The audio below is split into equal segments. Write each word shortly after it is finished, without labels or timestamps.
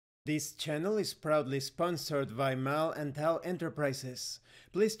This channel is proudly sponsored by Mal and Tal Enterprises.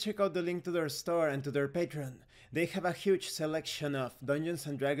 Please check out the link to their store and to their Patreon. They have a huge selection of Dungeons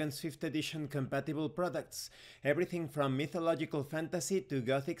 & Dragons 5th edition compatible products, everything from mythological fantasy to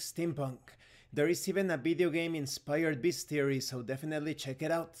gothic steampunk. There is even a video game inspired bestiary, so definitely check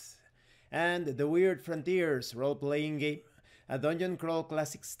it out. And the Weird Frontiers role-playing game, a dungeon crawl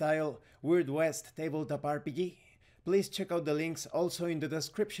classic style Weird West tabletop RPG. Please check out the links also in the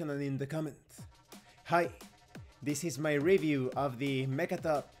description and in the comments. Hi, this is my review of the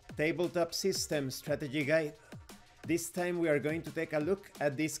MechaTop Tabletop System strategy guide. This time we are going to take a look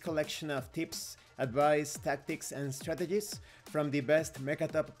at this collection of tips, advice, tactics and strategies from the best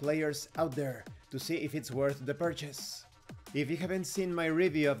MechaTop players out there to see if it's worth the purchase. If you haven't seen my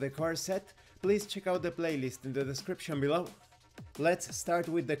review of the core set, please check out the playlist in the description below. Let's start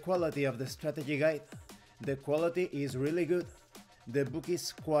with the quality of the strategy guide. The quality is really good. The book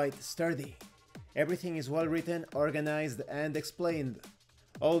is quite sturdy. Everything is well written, organized and explained.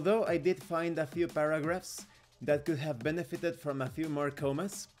 Although I did find a few paragraphs that could have benefited from a few more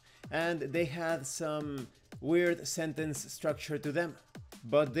commas, and they had some weird sentence structure to them,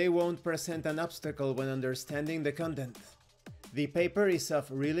 but they won't present an obstacle when understanding the content. The paper is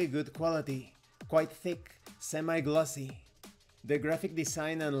of really good quality, quite thick, semi-glossy. The graphic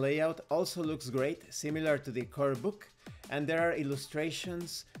design and layout also looks great, similar to the core book, and there are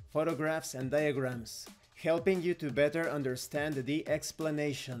illustrations, photographs and diagrams, helping you to better understand the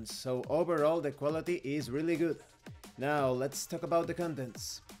explanations, so overall the quality is really good. Now let's talk about the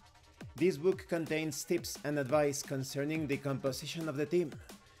contents. This book contains tips and advice concerning the composition of the team,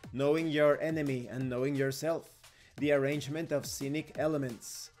 knowing your enemy and knowing yourself, the arrangement of scenic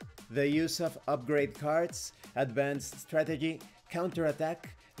elements, the use of upgrade cards, advanced strategy, counterattack,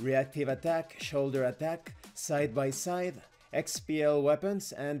 reactive attack, shoulder attack, side by side, XPL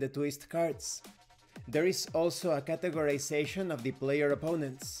weapons and the twist cards. There is also a categorization of the player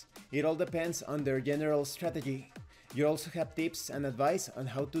opponents. It all depends on their general strategy. You also have tips and advice on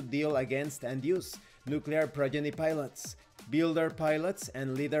how to deal against and use nuclear progeny pilots, builder pilots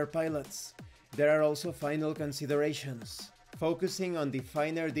and leader pilots. There are also final considerations, focusing on the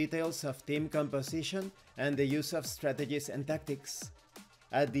finer details of team composition and the use of strategies and tactics.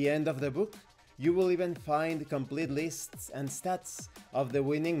 At the end of the book, you will even find complete lists and stats of the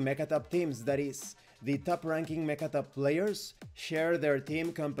winning MechaTop teams, that is, the top-ranking MechaTop players share their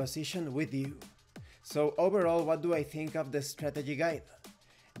team composition with you. So overall, what do I think of the strategy guide?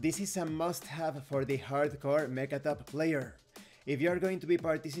 This is a must-have for the hardcore MechaTop player. If you are going to be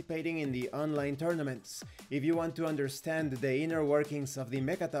participating in the online tournaments, if you want to understand the inner workings of the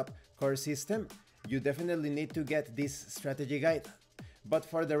MechaTop core system, you definitely need to get this strategy guide. But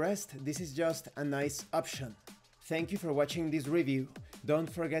for the rest, this is just a nice option. Thank you for watching this review. Don't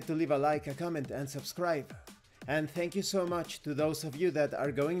forget to leave a like, a comment and subscribe. And thank you so much to those of you that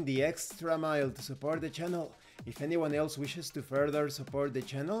are going the extra mile to support the channel. If anyone else wishes to further support the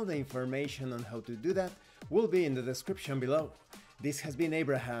channel, the information on how to do that will be in the description below. This has been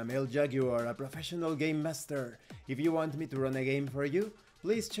Abraham, El Jaguar, a professional game master. If you want me to run a game for you,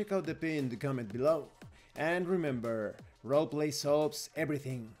 please check out the pinned comment below. And remember, roleplay solves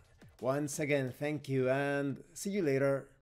everything. Once again, thank you and see you later.